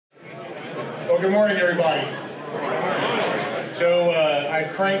Well, good morning, everybody. So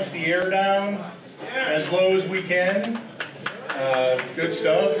I've cranked the air down as low as we can. Good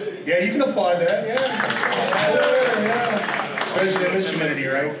stuff. Yeah, you can apply that. Yeah. Especially in this humidity,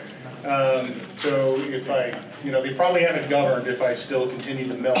 right? So if I, they probably have it governed if I still continue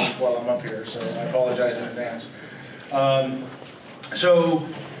to melt while I'm up here. So I apologize in advance.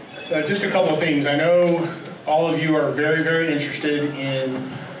 Just a couple of things. I know all of you are very, very interested in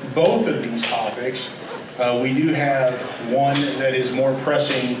both of these topics. We do have one that is more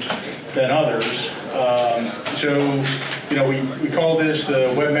pressing than others. We call this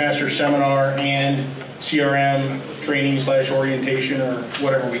the Webmaster Seminar and CRM Training / Orientation, or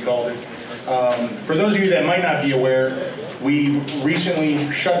whatever we called it. For those of you that might not be aware, we've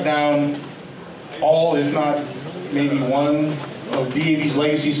recently shut down all, if not maybe one, of DAV's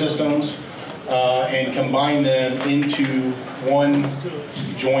legacy systems and combine them into one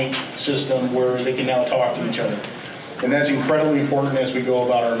joint system where they can now talk to each other. And that's incredibly important as we go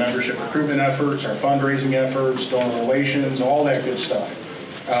about our membership recruitment efforts, our fundraising efforts, donor relations, all that good stuff.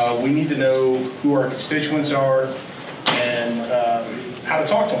 We need to know who our constituents are and how to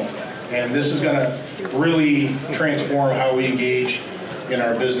talk to them. And this is going to really transform how we engage in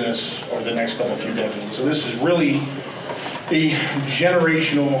our business over the next few decades. So this is really a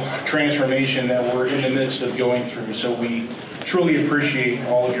generational transformation that we're in the midst of going through. So we truly appreciate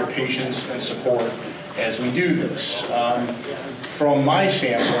all of your patience and support as we do this. From my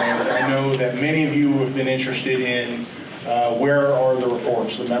standpoint, I know that many of you have been interested in where are the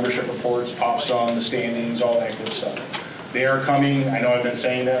reports, the membership reports, PopSum, the standings, all that good stuff. They are coming. I know I've been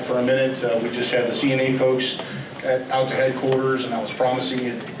saying that for a minute. We just had the CNA folks out to headquarters, and I was promising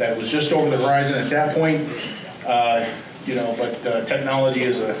it that was just over the horizon at that point. But technology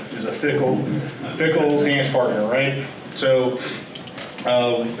is a fickle dance partner, right? So,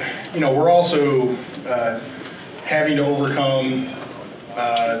 we're also having to overcome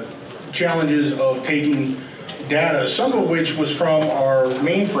challenges of taking data, some of which was from our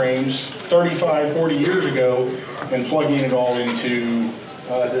mainframes 35, 40 years ago, and plugging it all into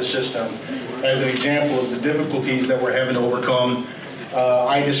this system. As an example of the difficulties that we're having to overcome,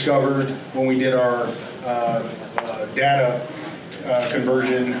 I discovered when we did our data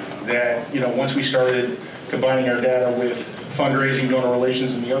conversion that once we started combining our data with fundraising, donor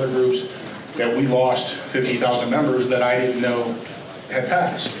relations, and the other groups, that we lost 50,000 members that I didn't know had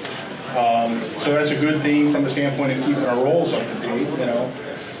passed. So that's a good thing from the standpoint of keeping our rolls up to date,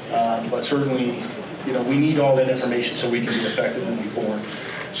 but certainly, we need all that information so we can be effective moving forward.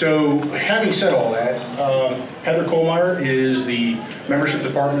 So having said all that, Heather Kohlmeyer is the membership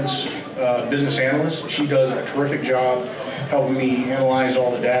department's business analyst. She does a terrific job helping me analyze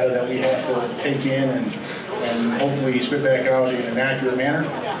all the data that we have to take in and hopefully spit back out in an accurate manner.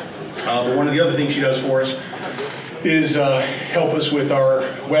 But one of the other things she does for us is help us with our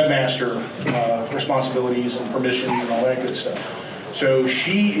webmaster responsibilities and permissions and all that good stuff. So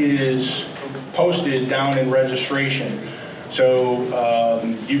she is posted down in registration. So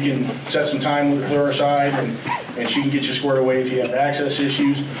you can set some time with her aside, and she can get you squared away if you have access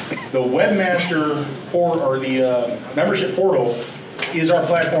issues. The webmaster or the membership portal is our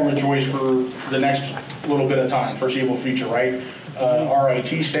platform of choice for the next little bit of time, foreseeable future, right? Our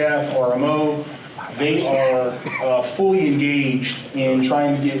IT staff, RMO, they are fully engaged in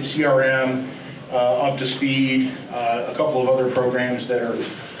trying to get CRM up to speed, a couple of other programs that are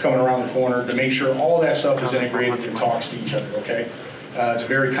coming around the corner to make sure all that stuff is integrated and talks to each other, okay? It's a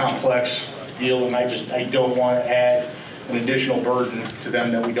very complex deal, and I don't want to add an additional burden to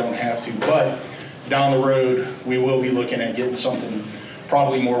them that we don't have to. But down the road, we will be looking at getting something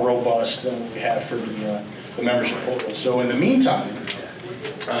probably more robust than what we have for the membership portal. So in the meantime,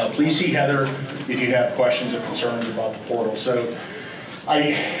 please see Heather if you have questions or concerns about the portal. So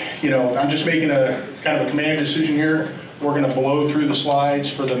I'm just making a kind of a command decision here. We're going to blow through the slides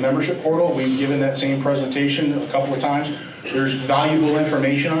for the membership portal. We've given that same presentation a couple of times. There's valuable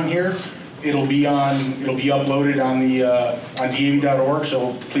information on here. It'll be uploaded on the on DAV.org.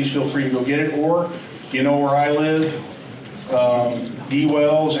 So please feel free to go get it. Or where I live,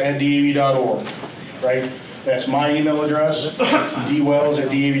 dwells@dav.org. Right? That's my email address,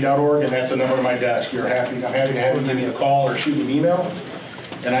 dwells@dav.org, and that's the number to my desk. I'm happy to have you give me a call or shoot me an email,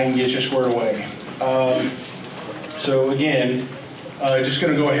 and I can get you squared away. So again, just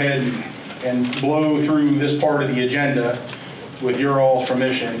going to go ahead and blow through this part of the agenda with your all's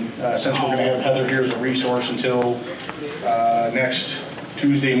permission, since we're going to have Heather here as a resource until next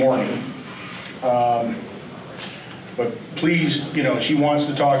Tuesday morning. But please, she wants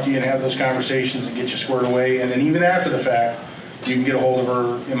to talk to you and have those conversations and get you squared away. And then even after the fact, you can get a hold of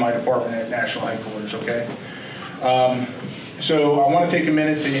her in my department at national headquarters, okay? So I want to take a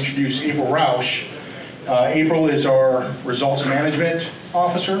minute to introduce April Roush. April is our results management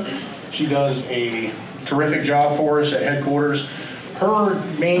officer. She does a terrific job for us at headquarters. Her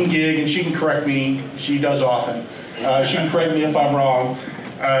main gig, and she can correct me, she does often, she can correct me if I'm wrong,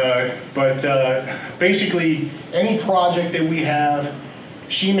 but basically any project that we have,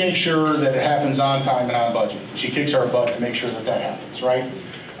 she makes sure that it happens on time and on budget. She kicks our butt to make sure that that happens, right?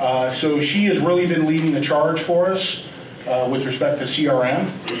 So she has really been leading the charge for us with respect to CRM.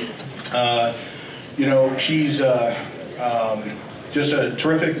 You know, she's just a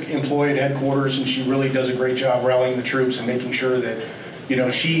terrific employee at headquarters, and she really does a great job rallying the troops and making sure that, you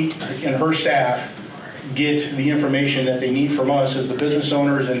know, she and her staff get the information that they need from us as the business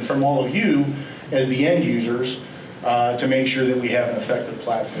owners and from all of you as the end users to make sure that we have an effective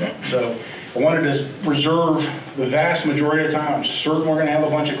platform. So I wanted to reserve the vast majority of the time. I'm certain we're going to have a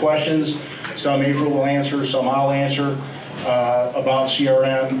bunch of questions. Some April will answer, some I'll answer about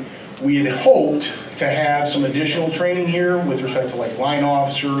CRM. We had hoped to have some additional training here with respect to like line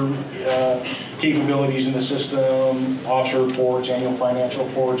officer capabilities in the system, officer reports, annual financial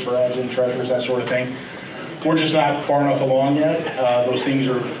reports for adjutant treasurers, that sort of thing. We're just not far enough along yet. Those things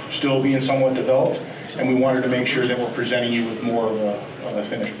are still being somewhat developed, and we wanted to make sure that we're presenting you with more of a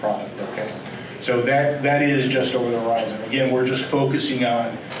finished product, okay? So that is just over the horizon. Again, we're just focusing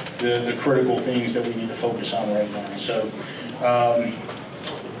on the critical things that we need to focus on right now.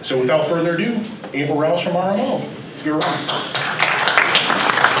 So without further ado, April Roush from RMO. Let's get around.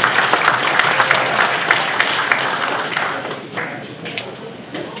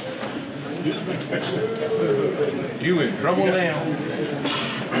 You in trouble now.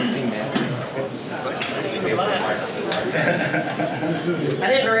 I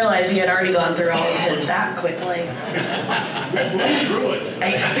didn't realize he had already gone through all of his that quickly.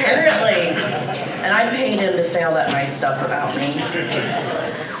 Apparently. And I paid him to say all that nice stuff about me.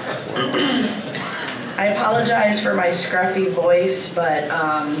 I apologize for my scruffy voice, but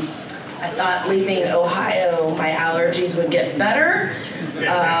I thought leaving Ohio, my allergies would get better.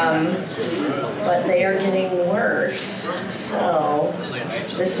 But they are getting worse. So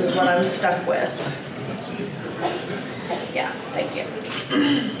this is what I'm stuck with. Yeah, thank you.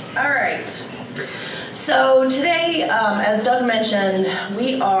 All right. So today, as Doug mentioned,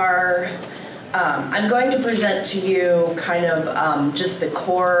 we are, I'm going to present to you kind of just the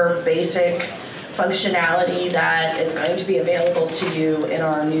core basic functionality that is going to be available to you in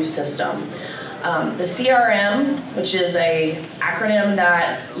our new system. The CRM, which is an acronym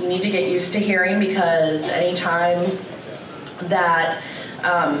that you need to get used to hearing, because anytime that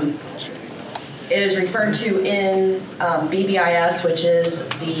it is referred to in BBIS, which is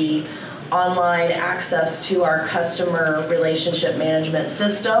the online access to our customer relationship management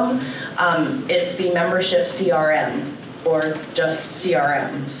system, it's the membership CRM, or just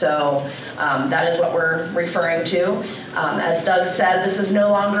CRM. So that is what we're referring to. As Doug said, this is no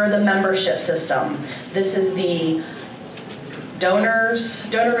longer the membership system. This is the donor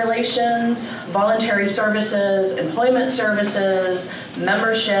relations, voluntary services, employment services,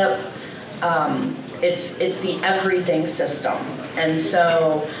 membership. It's the everything system. And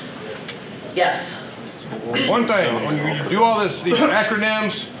so, yes. One thing, when you do all these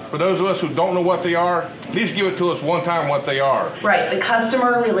acronyms, for those of us who don't know what they are, at least give it to us one time what they are. Right, the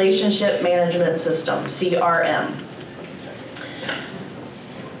Customer Relationship Management System, CRM.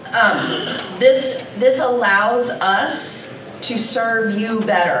 This allows us to serve you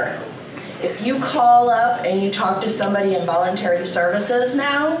better. If you call up and you talk to somebody in voluntary services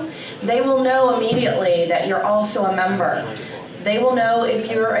now, they will know immediately that you're also a member. They will know if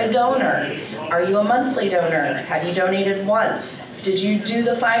you're a donor. Are you a monthly donor? Have you donated once? Did you do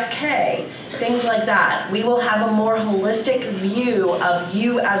the 5K? Things like that. We will have a more holistic view of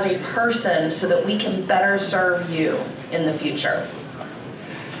you as a person so that we can better serve you in the future.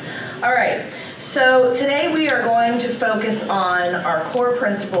 All right, so today we are going to focus on our core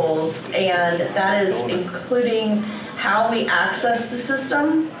principles, and that is including how we access the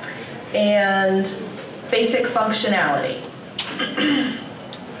system and basic functionality.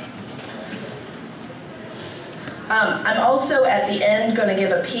 I'm also at the end going to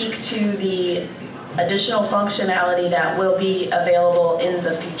give a peek to the additional functionality that will be available in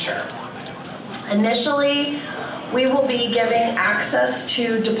the future. Initially, we will be giving access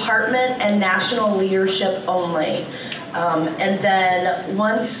to department and national leadership only. And then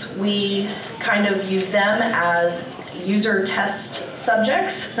once we kind of use them as user test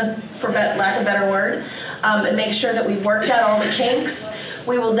subjects, for lack of a better word, and make sure that we've worked out all the kinks,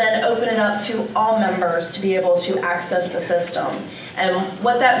 we will then open it up to all members to be able to access the system. And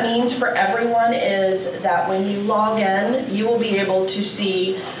what that means for everyone is that when you log in, you will be able to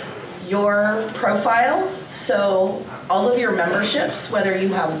see your profile. So all of your memberships, whether you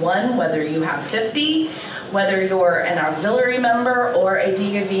have one, whether you have 50, whether you're an auxiliary member or a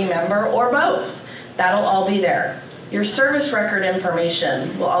DAV member or both, that'll all be there. Your service record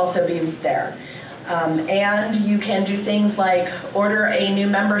information will also be there. And you can do things like order a new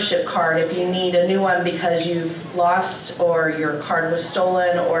membership card if you need a new one because you've lost or your card was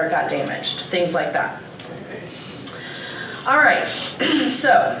stolen or it got damaged, things like that. All right,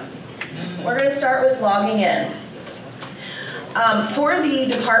 so we're going to start with logging in. For the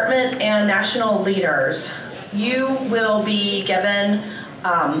department and national leaders, you will be given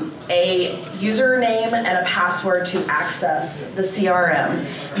a username and a password to access the CRM.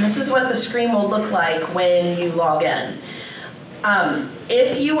 And this is what the screen will look like when you log in.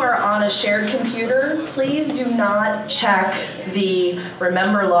 If you are on a shared computer, please do not check the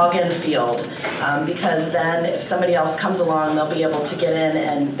remember login field because then if somebody else comes along, they'll be able to get in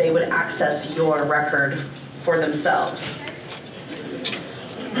and they would access your record for themselves.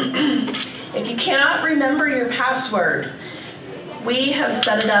 If you cannot remember your password, we have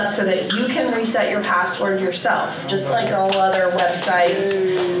set it up so that you can reset your password yourself, just like all other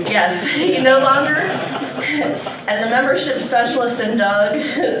websites. Yes, you no longer. And the membership specialist and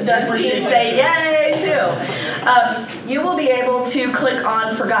Doug's team say yay too. You will be able to click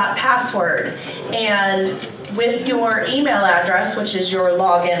on Forgot Password, and with your email address, which is your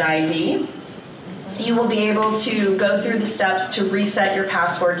login ID, you will be able to go through the steps to reset your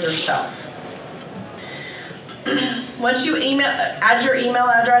password yourself. Once you add your email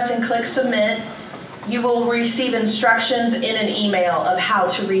address and click submit, you will receive instructions in an email of how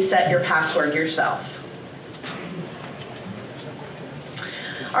to reset your password yourself.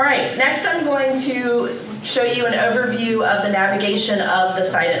 All right, next I'm going to show you an overview of the navigation of the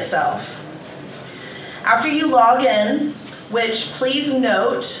site itself. After you log in, which please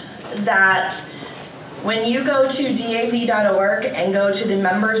note that when you go to DAV.org and go to the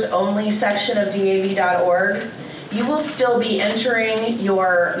members only section of DAV.org, you will still be entering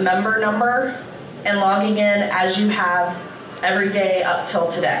your member number and logging in as you have every day up till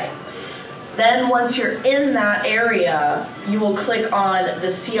today. Then once you're in that area, you will click on the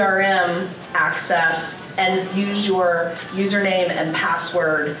CRM access and use your username and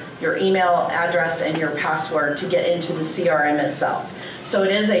password, your email address and your password to get into the CRM itself. So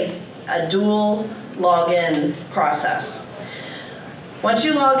it is a dual login process. Once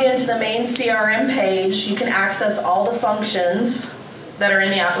you log into the main CRM page, you can access all the functions that are in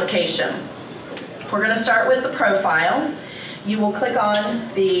the application. We're going to start with the profile. You will click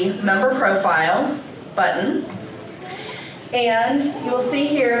on the member profile button, and you will see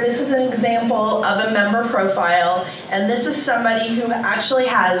here this is an example of a member profile, and this is somebody who actually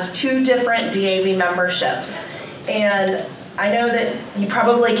has 2 different DAV memberships. And I know that you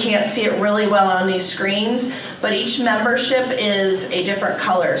probably can't see it really well on these screens, but each membership is a different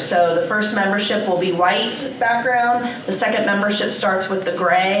color. So the first membership will be white background, the second membership starts with the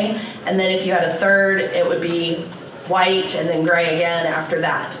gray, and then if you had a third, it would be white and then gray again after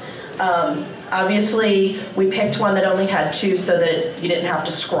that. Obviously, we picked one that only had 2 so that you didn't have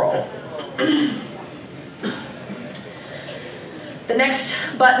to scroll. The next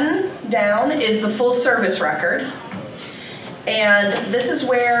button down is the full service record. And this is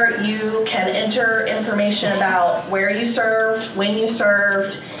where you can enter information about where you served, when you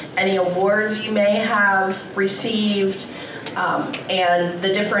served, any awards you may have received, and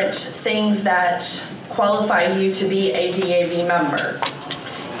the different things that qualify you to be a DAV member.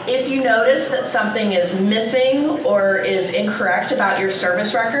 If you notice that something is missing or is incorrect about your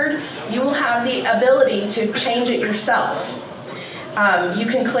service record, you will have the ability to change it yourself. You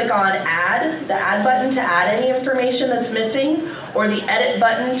can click on Add, the Add button to add any information that's missing, or the Edit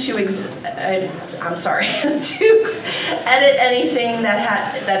button to to edit anything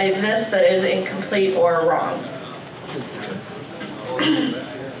that exists that is incomplete or wrong.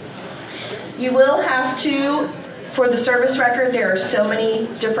 You will have to, for the service record, there are so many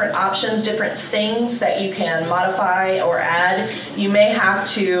different options, different things that you can modify or add. You may have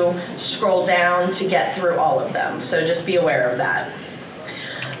to scroll down to get through all of them, so just be aware of that.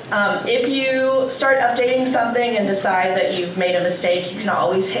 If you start updating something and decide that you've made a mistake, you can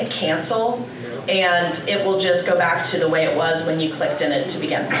always hit cancel, and it will just go back to the way it was when you clicked in it to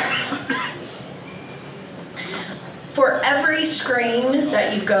begin with. For every screen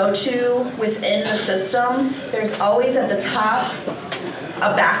that you go to within the system, there's always at the top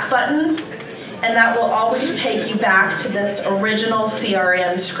a back button, and that will always take you back to this original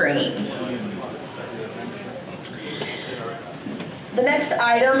CRM screen. The next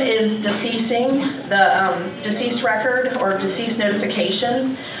item is deceasing, the deceased record or deceased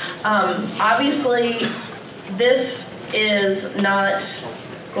notification. Obviously, this is not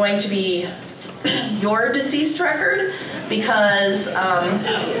going to be your deceased record because,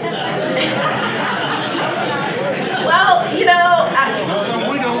 well, you know,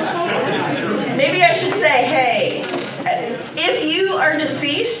 maybe I should say, hey, if you are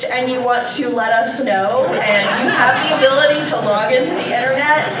deceased and you want to let us know and you have the ability to log into the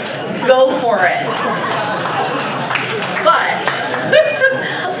internet, go for it. But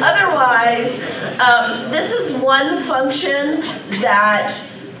otherwise, this is one function that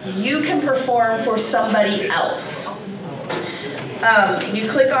you can perform for somebody else. You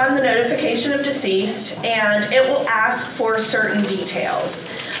click on the notification of deceased and it will ask for certain details.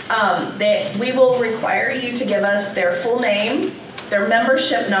 We will require you to give us their full name, their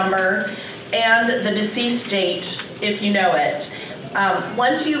membership number, and the deceased date if you know it.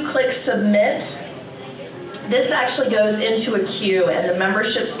 Once you click submit, this actually goes into a queue and the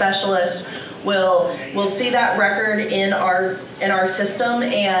membership specialist will see that record in our system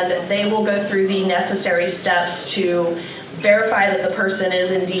and they will go through the necessary steps to verify that the person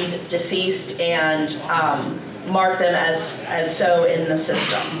is indeed deceased and mark them as so in the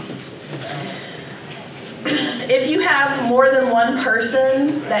system. If you have more than one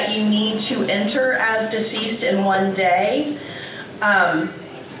person that you need to enter as deceased in one day,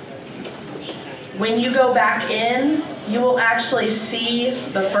 when you go back in, you will actually see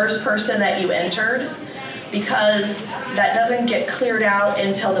the first person that you entered because that doesn't get cleared out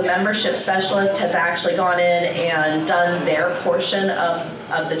until the membership specialist has actually gone in and done their portion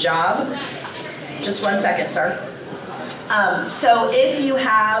of the job. Just 1 second, sir. So if you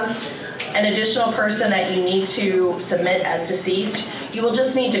have an additional person that you need to submit as deceased, you will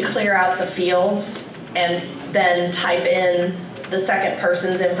just need to clear out the fields and then type in the second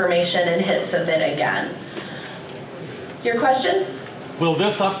person's information and hit submit again. Your question? Will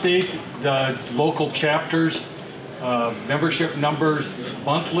this update the local chapters membership numbers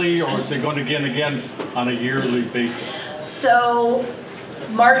monthly, or is it going to again on a yearly basis? So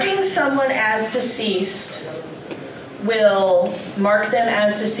marking someone as deceased will mark them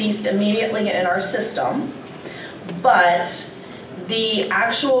as deceased immediately in our system, but the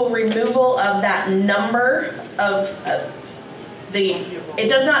actual removal of that number of it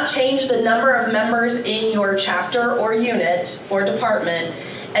does not change the number of members in your chapter or unit or department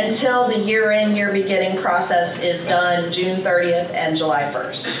until the year-end, year-beginning process is done June 30th and July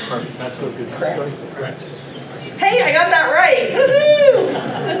 1st. Perfect. That's what good. Correct. Correct. Hey, I got that right. Woohoo!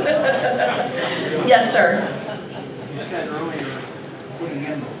 Yes, sir. You said earlier, putting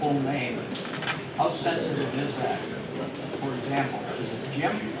in the full name. How sensitive is that? For example, is it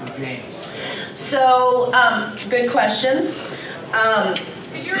Jim or James? So, good question.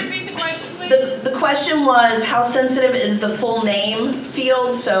 Could you repeat the question, please? The question was, how sensitive is the full name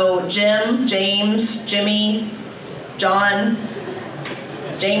field? So Jim, James, Jimmy, John,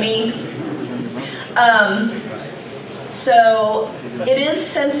 Jamie. So it is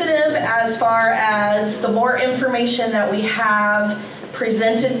sensitive as far as the more information that we have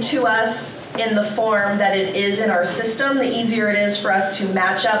presented to us in the form that it is in our system, the easier it is for us to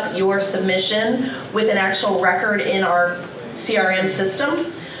match up your submission with an actual record in our CRM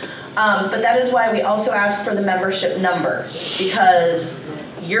system. But that is why we also ask for the membership number, because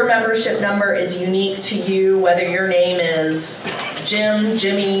your membership number is unique to you, whether your name is Jim,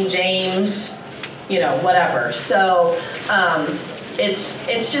 Jimmy, James, you know, whatever. So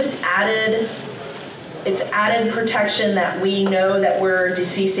it's just added protection that we know that we're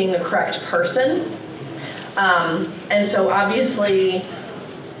deceasing the correct person. And so obviously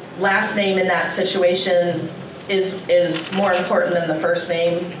last name in that situation is more important than the first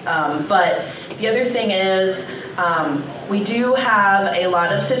name. But the other thing is we do have a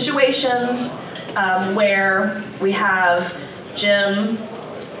lot of situations where we have Jim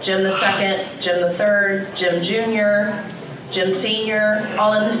the second, Jim the third, Jim Jr., Jim Sr.,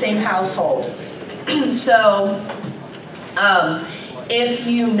 all in the same household. So if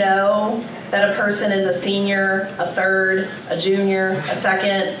you know that a person is a senior, a third, a junior, a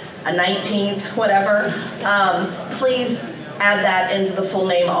second, a 19th, whatever, please add that into the full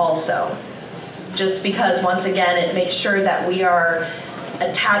name also. Just because, once again, it makes sure that we are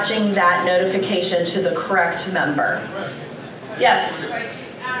attaching that notification to the correct member. Yes?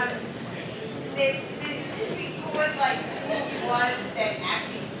 Does this record like who was that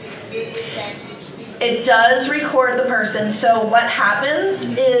actually submitted that? It does record the person. So what happens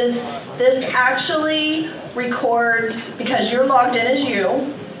is This actually records, because you're logged in as you,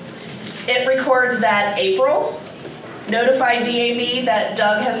 it records that April notified DAV that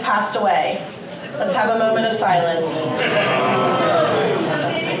Doug has passed away. Let's have a moment of silence.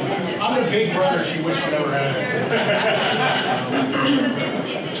 I'm the big brother she wished she never had. So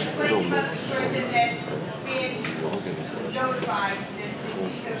this is a question about the person that's been notified, this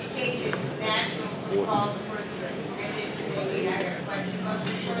notification, national will call the person and then say, I got a question about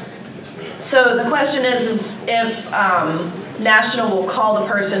this person. So the question is if National will call the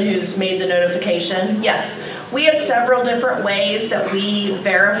person who's made the notification. Yes, we have several different ways that we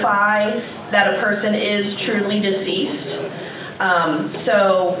verify that a person is truly deceased.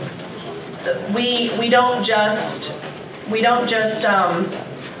 So we don't just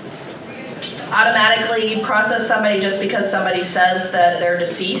automatically process somebody just because somebody says that they're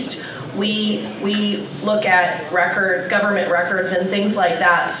deceased. We look at government records and things like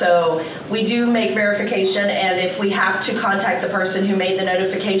that. So we do make verification, and if we have to contact the person who made the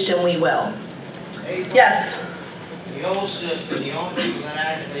notification, we will. Yes? The old system, the only people that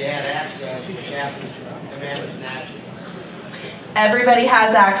actually had access to chapters, commanders, and adjutants. Everybody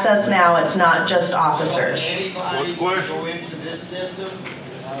has access now, it's not just officers. So anybody can go into this system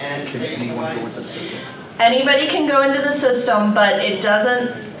and say somebody's deceased? Anybody can go into the system, but it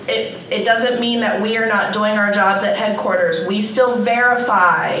doesn't mean that we are not doing our jobs at headquarters. We still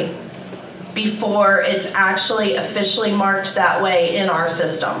verify before it's actually officially marked that way in our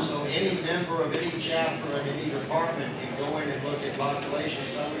system. So any member of any chapter in any department can go in and look at population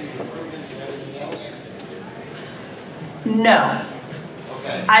summaries, recruitments, and everything else? No.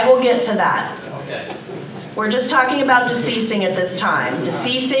 Okay. I will get to that. Okay. We're just talking about deceasing at this time.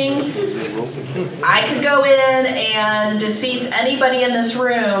 Deceasing, I could go in and decease anybody in this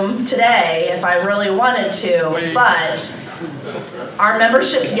room today if I really wanted to, but our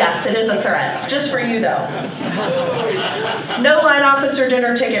membership, yes, it is a threat. Just for you though. No line officer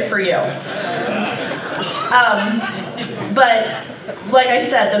dinner ticket for you. But like I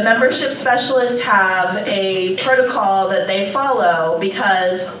said, the membership specialists have a protocol that they follow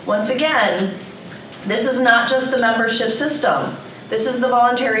because, once again, this is not just the membership system. This is the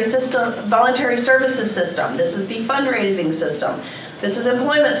voluntary services system. This is the fundraising system. This is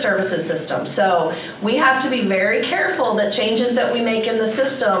employment services system. So we have to be very careful that changes that we make in the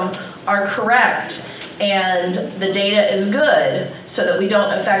system are correct and the data is good so that we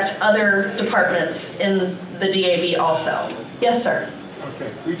don't affect other departments in the DAV also. Yes, sir.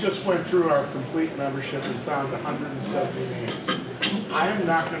 Okay, we just went through our complete membership and found 170 names. I am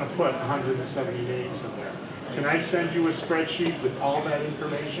not going to put 170 names in there. Can I send you a spreadsheet with all that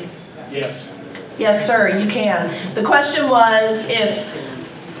information? Yes. Yes, sir, you can. The question was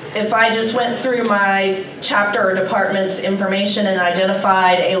if I just went through my chapter or department's information and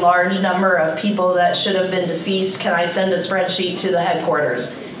identified a large number of people that should have been deceased, can I send a spreadsheet to the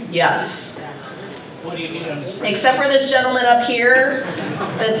headquarters? Yes. What do you need on this? Except for this gentleman up here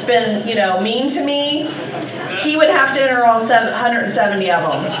that's been, mean to me, he would have to enter all 170 of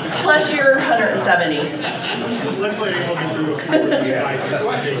them, plus your 170. Let's let him look through a few of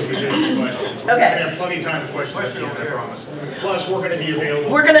these questions. Okay. We're gonna have plenty of time for questions at the end, I promise. Plus, we're gonna be available.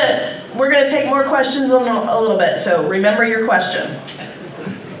 We're gonna take more questions in a little bit, so remember your question.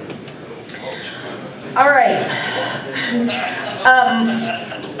 All right.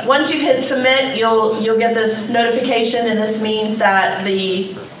 Once you've hit submit, you'll get this notification, and this means that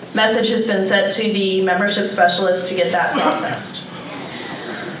the message has been sent to the membership specialist to get that processed.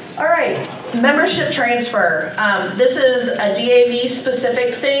 All right, membership transfer. This is a DAV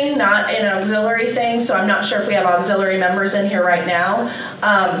specific thing, not an auxiliary thing, so I'm not sure if we have auxiliary members in here right now.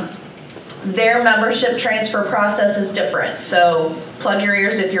 Their membership transfer process is different, so plug your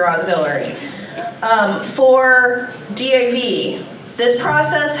ears if you're auxiliary. For DAV, this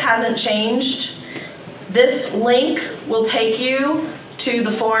process hasn't changed. This link will take you to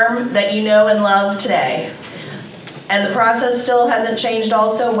the form that you know and love today. And the process still hasn't changed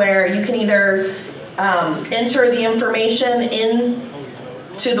also, where you can either enter the information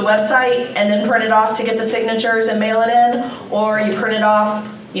into the website and then print it off to get the signatures and mail it in, or you print it off,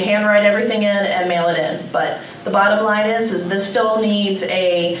 you handwrite everything in and mail it in. But the bottom line is this still needs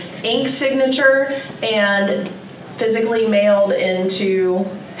a ink signature and physically mailed into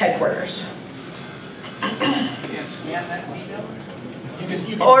headquarters.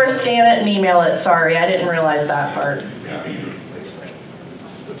 Or scan it and email it. Sorry, I didn't realize that part.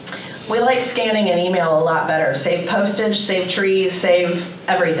 We like scanning and email a lot better. Save postage, save trees, save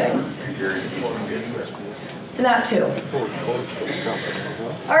everything. And that too.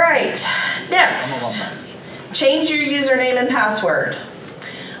 All right, next. Change your username and password.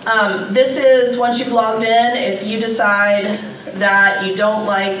 This is once you've logged in, if you decide that you don't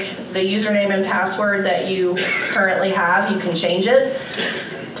like the username and password that you currently have, you can change it.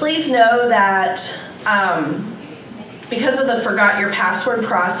 Please know that because of the forgot your password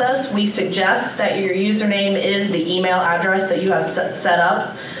process, we suggest that your username is the email address that you have set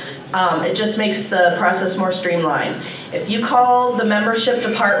up. It just makes the process more streamlined. If you call the membership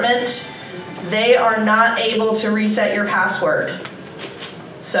department, they are not able to reset your password.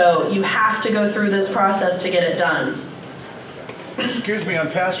 So you have to go through this process to get it done. Excuse me,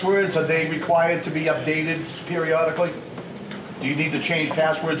 on passwords, are they required to be updated periodically? Do you need to change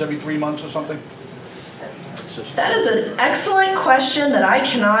passwords every 3 months or something? That is an excellent question that I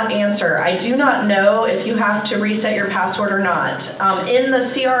cannot answer. I do not know if you have to reset your password or not. In the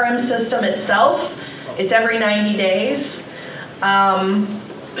CRM system itself, it's every 90 days, but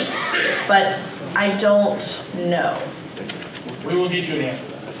I don't know. We will get you an answer.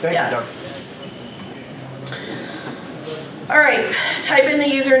 Thank you, Doug. Yes. All right, type in the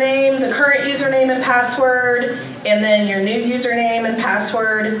username, the current username and password, and then your new username and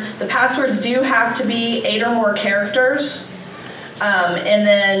password. The passwords do have to be 8 or more characters. And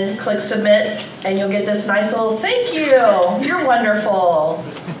then click submit, and you'll get this nice little thank you. You're wonderful.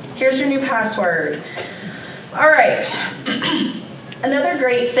 Here's your new password. All right. Another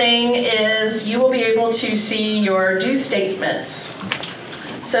great thing is you will be able to see your due statements.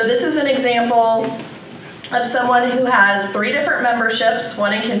 So this is an example of someone who has 3 different memberships,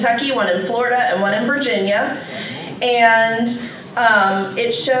 one in Kentucky, one in Florida, and one in Virginia. And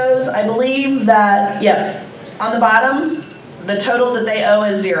it shows, I believe that, yeah, on the bottom, the total that they owe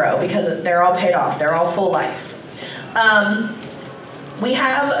is 0 because they're all paid off. They're all full life. We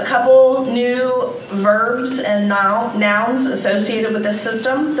have a couple new verbs and nouns associated with this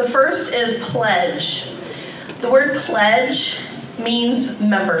system. The first is pledge. The word pledge means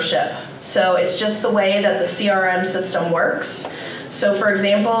membership. So it's just the way that the CRM system works. So for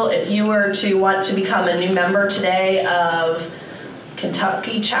example, if you were to want to become a new member today of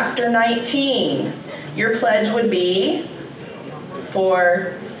Kentucky Chapter 19, your pledge would be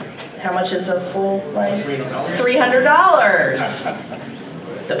for, how much is a full life?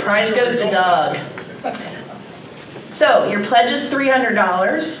 $300. The prize goes to Doug. So your pledge is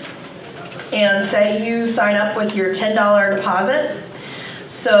 $300, and say you sign up with your $10 deposit.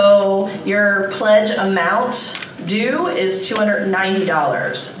 So your pledge amount due is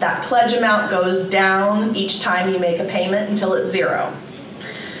 $290. That pledge amount goes down each time you make a payment until it's 0.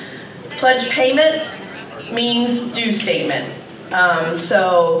 Pledge payment means due statement.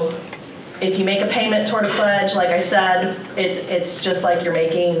 So if you make a payment toward a pledge, like I said, it's just like you're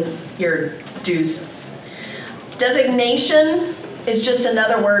making your dues. Designation is just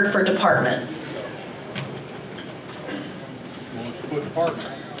another word for department.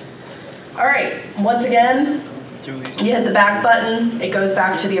 All right, once again, you hit the back button, it goes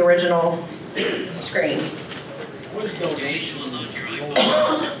back to the original screen. What is donation on your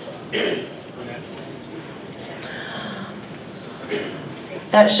iPhone?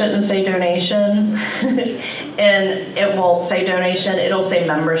 That shouldn't say donation, and it won't say donation, it'll say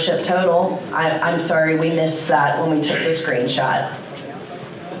membership total. I'm sorry, we missed that when we took the screenshot.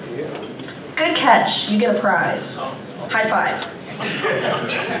 Good catch, you get a prize. High five.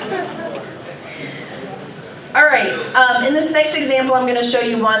 All right, in this next example, I'm gonna show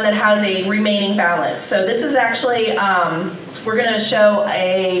you one that has a remaining balance. So this is actually, we're gonna show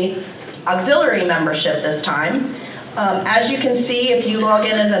a auxiliary membership this time. As you can see, if you log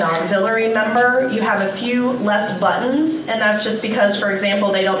in as an auxiliary member, you have a few less buttons, and that's just because, for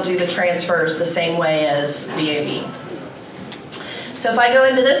example, they don't do the transfers the same way as DAV. So if I go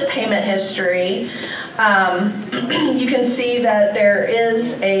into this payment history, you can see that there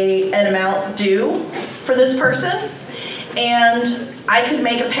is an amount due for this person, and I could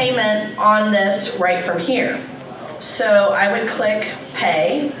make a payment on this right from here. So I would click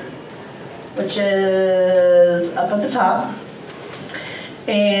pay, which is up at the top,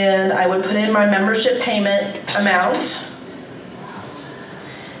 and I would put in my membership payment amount,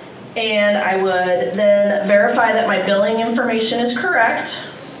 and I would then verify that my billing information is correct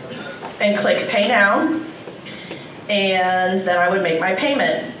and click pay now, and then I would make my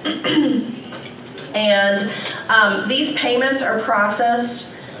payment. And these payments are processed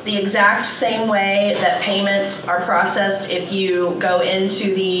the exact same way that payments are processed if you go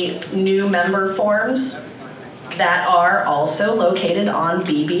into the new member forms that are also located on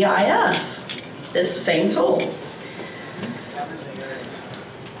BBIS, this same tool.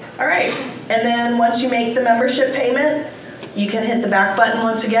 All right, and then once you make the membership payment, you can hit the back button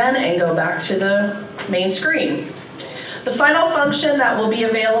once again and go back to the main screen. The final function that will be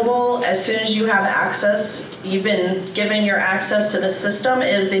available as soon as you have access, you've been given your access to the system,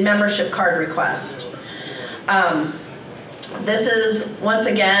 is the membership card request. This is, once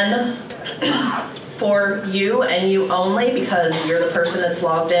again, for you and you only, because you're the person that's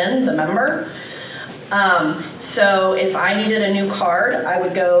logged in, the member. So if I needed a new card, I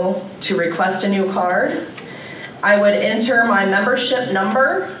would go to request a new card. I would enter my membership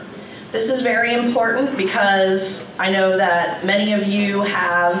number. This is very important because I know that many of you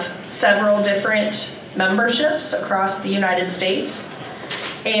have several different memberships across the United States.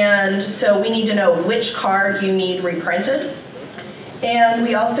 And so we need to know which card you need reprinted. And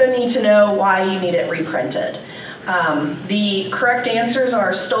we also need to know why you need it reprinted. The correct answers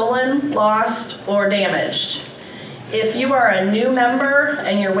are stolen, lost, or damaged. If you are a new member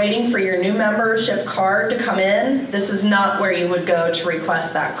and you're waiting for your new membership card to come in, this is not where you would go to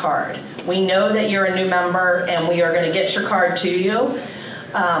request that card. We know that you're a new member and we are going to get your card to you.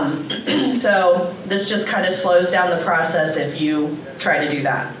 So this just kind of slows down the process if you try to do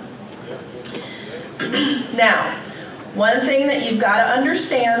that. Now, one thing that you've got to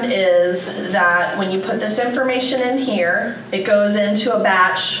understand is that when you put this information in here, it goes into a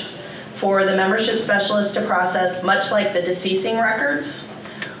batch for the membership specialist to process, much like the deceasing records.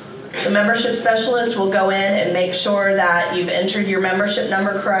 The membership specialist will go in and make sure that you've entered your membership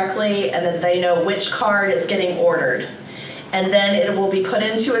number correctly and that they know which card is getting ordered. And then it will be put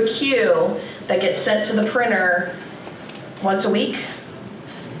into a queue that gets sent to the printer once a week.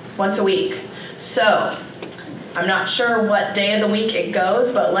 Once a week. So, I'm not sure what day of the week it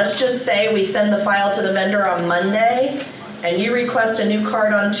goes, but let's just say we send the file to the vendor on Monday and you request a new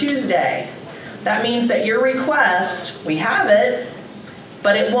card on Tuesday. That means that your request, we have it,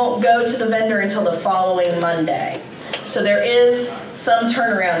 but it won't go to the vendor until the following Monday. So there is some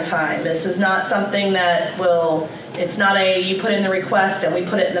turnaround time. This is not something that will, it's not a, you put in the request and we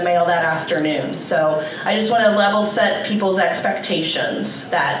put it in the mail that afternoon. So I just want to level set people's expectations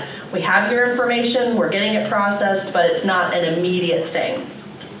that we have your information, we're getting it processed, but it's not an immediate thing.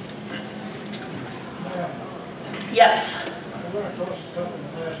 Yes?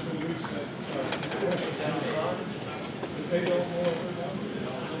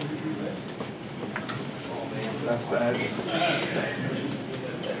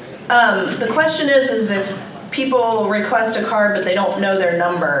 The question is if people request a card but they don't know their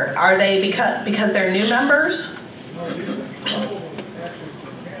number, are they because they're new members?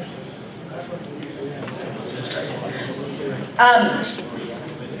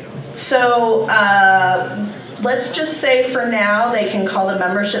 Let's just say for now they can call the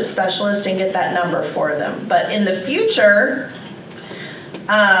membership specialist and get that number for them. But in the future,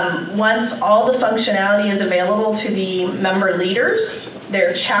 once all the functionality is available to the member leaders,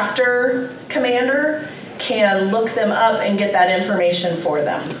 their chapter commander can look them up and get that information for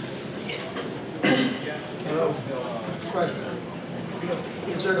them.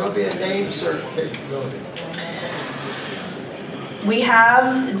 Is there going to be a name search capability?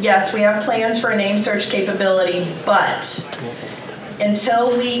 Yes, we have plans for a name search capability, but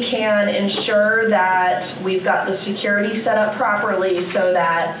until we can ensure that we've got the security set up properly so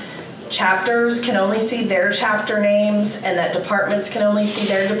that chapters can only see their chapter names and that departments can only see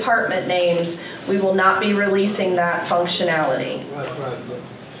their department names, we will not be releasing that functionality.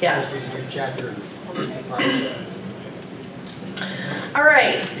 Yes. All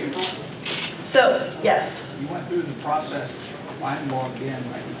right. So, yes. You went through the process. I'm logged in,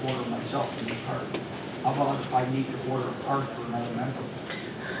 I can order myself a new card. How about if I need to order a card for another member?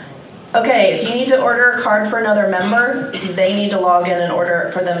 Okay, if you need to order a card for another member, they need to log in and order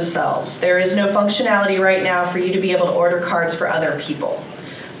it for themselves. There is no functionality right now for you to be able to order cards for other people.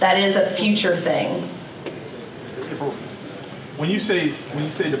 That is a future thing. When you say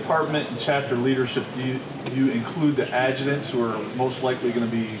department and chapter leadership, do you include the adjutants who are most likely going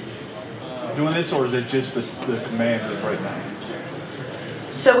to be doing this, or is it just the commanders right now?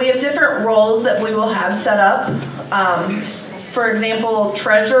 So we have different roles that we will have set up. For example,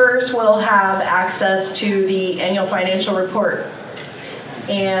 treasurers will have access to the annual financial report,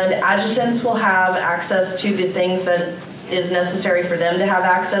 and adjutants will have access to the things that is necessary for them to have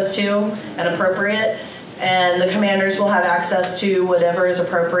access to and appropriate, and the commanders will have access to whatever is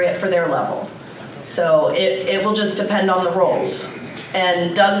appropriate for their level. So it will just depend on the roles.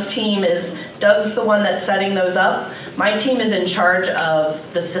 And Doug's the one that's setting those up. My team is in charge of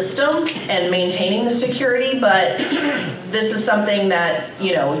the system and maintaining the security, but this is something that,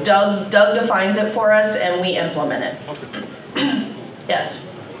 you know, Doug defines it for us and we implement it. Yes?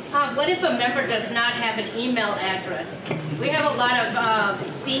 What if a member does not have an email address? We have a lot of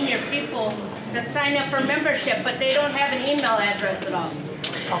senior people that sign up for membership, but they don't have an email address at all.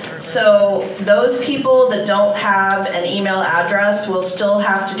 So those people that don't have an email address will still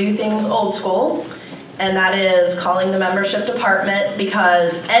have to do things old school, and that is calling the membership department,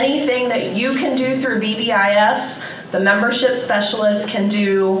 because anything that you can do through BBIS, the membership specialist can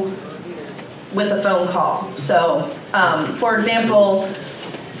do with a phone call. So, for example,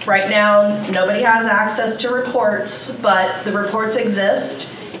 right now, nobody has access to reports, but the reports exist,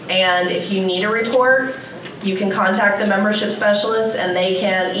 and if you need a report, you can contact the membership specialist and they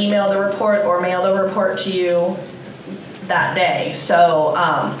can email the report or mail the report to you that day. So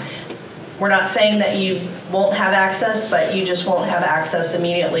we're not saying that you won't have access, but you just won't have access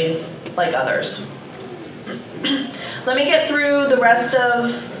immediately like others. Let me get through the rest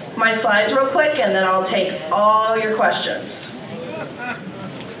of my slides real quick and then I'll take all your questions.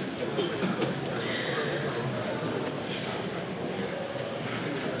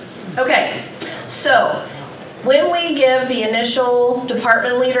 Okay, so when we give the initial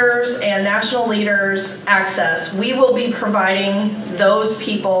department leaders and national leaders access, we will be providing those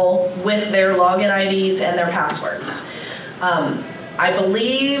people with their login IDs and their passwords. I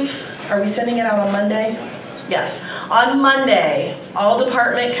believe, are we sending it out on Monday? Yes. On Monday, all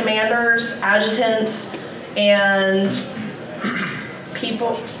department commanders, adjutants, and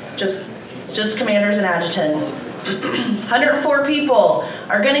people, just commanders and adjutants, 104 people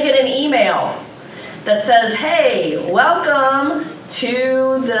are going to get an email that says, hey, welcome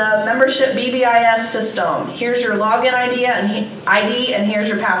to the membership BBIS system. Here's your login ID and here's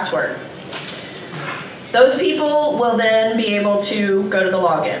your password. Those people will then be able to go to the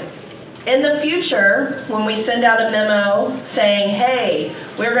login. In the future, when we send out a memo saying, hey,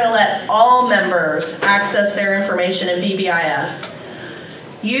 we're going to let all members access their information in BBIS,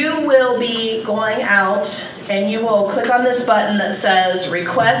 you will be going out and you will click on this button that says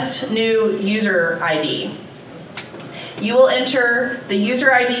Request New User ID. You will enter the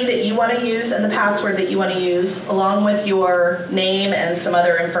user ID that you want to use and the password that you want to use, along with your name and some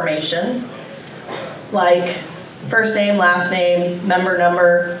other information, like first name, last name, member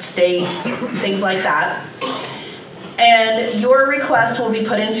number, state, things like that. And your request will be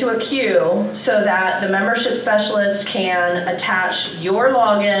put into a queue so that the membership specialist can attach your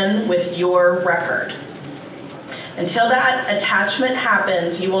login with your record. Until that attachment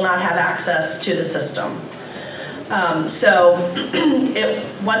happens, you will not have access to the system.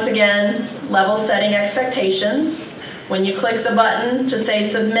 Once again, level setting expectations. When you click the button to say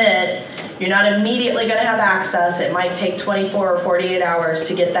submit, you're not immediately going to have access. It might take 24 or 48 hours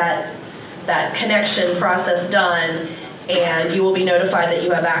to get that connection process done, and you will be notified that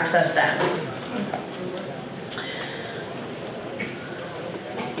you have access then.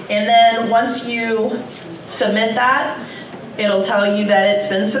 And then once you submit that, it'll tell you that it's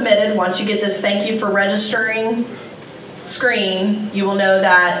been submitted. Once you get this thank you for registering screen, you will know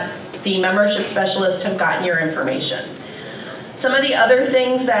that the membership specialists have gotten your information. Some of the other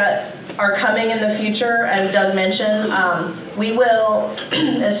things that are coming in the future, as Doug mentioned, we will,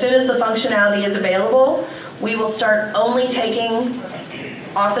 as soon as the functionality is available, we will start only taking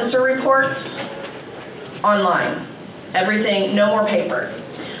officer reports online. Everything, no more paper.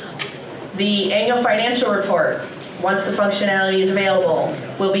 The annual financial report, once the functionality is available,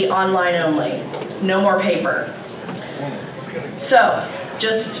 will be online only. No more paper. So,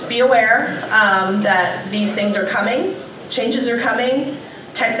 just be aware that these things are coming. Changes are coming.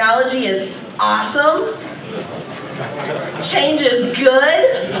 Technology is awesome. Change is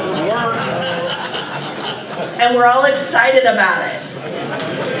good. And we're all excited about it.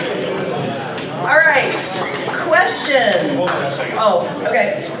 All right, questions? Oh,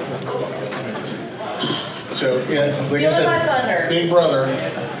 okay. So, yeah, like I Stealing said, my thunder. Big Brother,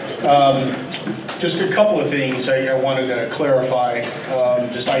 just a couple of things I wanted to clarify,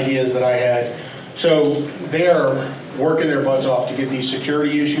 just ideas that I had. So they are working their butts off to get these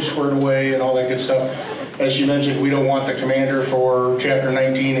security issues squared away and all that good stuff. As you mentioned, we don't want the commander for Chapter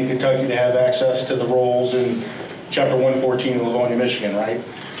 19 in Kentucky to have access to the roles in Chapter 114 in Livonia, Michigan, right?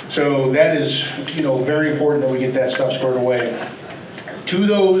 So that is, very important that we get that stuff squared away. To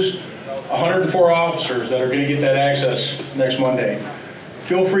those 104 officers that are going to get that access next Monday,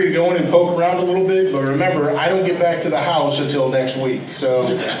 feel free to go in and poke around a little bit, but remember, I don't get back to the house until next week. So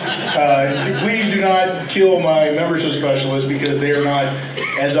please do not kill my membership specialists because they are not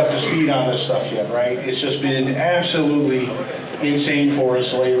as up to speed on this stuff yet, right? It's just been absolutely insane for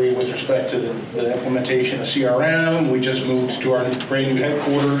us lately with respect to the implementation of CRM. We just moved to our brand new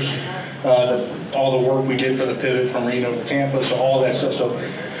headquarters, all the work we did for the pivot from Reno to Tampa, so all that stuff. So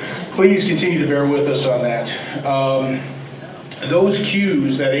please continue to bear with us on that. Those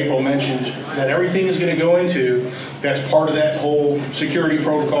queues that April mentioned, that everything is going to go into, that's part of that whole security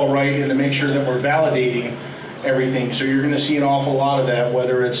protocol, right? And to make sure that we're validating everything. So you're going to see an awful lot of that,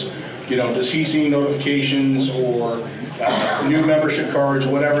 whether it's, the CC notifications or new membership cards,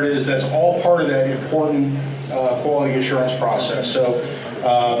 whatever it is. That's all part of that important quality assurance process. So,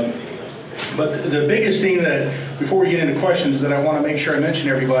 but the biggest thing that, before we get into questions, that I want to make sure I mention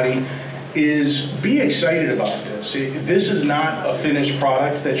to everybody is be excited about this. This is not a finished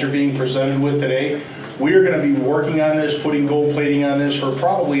product that you're being presented with today. We are going to be working on this, putting gold plating on this for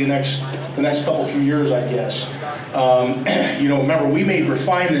probably the next couple few years, I guess. Remember, we made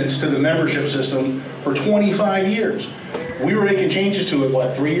refinements to the membership system for 25 years. We were making changes to it,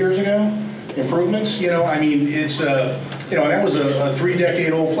 what, 3 years ago? Improvements, I mean, it's, and that was a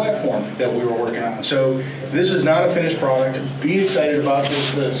 3-decade-old platform that we were working on. So this is not a finished product. Be excited about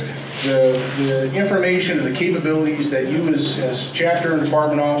this. The information and the capabilities that you as chapter and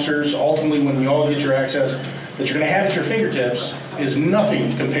department officers, ultimately when you all get your access, that you're going to have at your fingertips is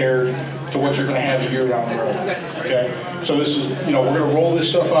nothing compared to what you're going to have a year down the road. Okay? So this is, we're going to roll this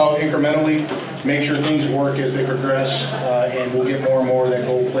stuff out incrementally, make sure things work as they progress, and we'll get more and more of that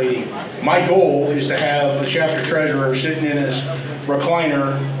gold plating. My goal is to have a chapter treasurer sitting in his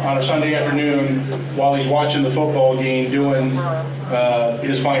recliner on a Sunday afternoon while he's watching the football game doing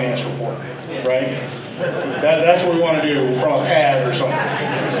his finance report, right? That's what we want to do from a pad or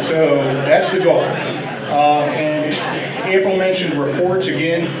something. So that's the goal. And April mentioned reports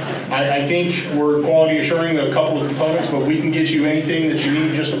again. I think we're quality assuring a couple of components, but we can get you anything that you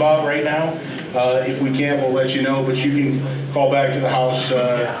need just about right now. If we can't, we'll let you know, but you can call back to the house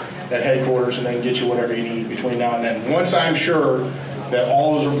at headquarters and then get you whatever you need between now and then. Once I'm sure that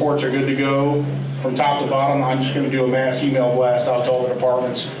all those reports are good to go from top to bottom, I'm just going to do a mass email blast out to all the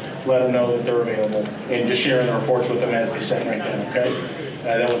departments, let them know that they're available, and just sharing the reports with them as they send right then, okay?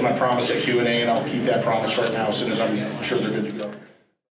 That was my promise at Q&A, and I'll keep that promise right now as soon as I'm sure they're good to go.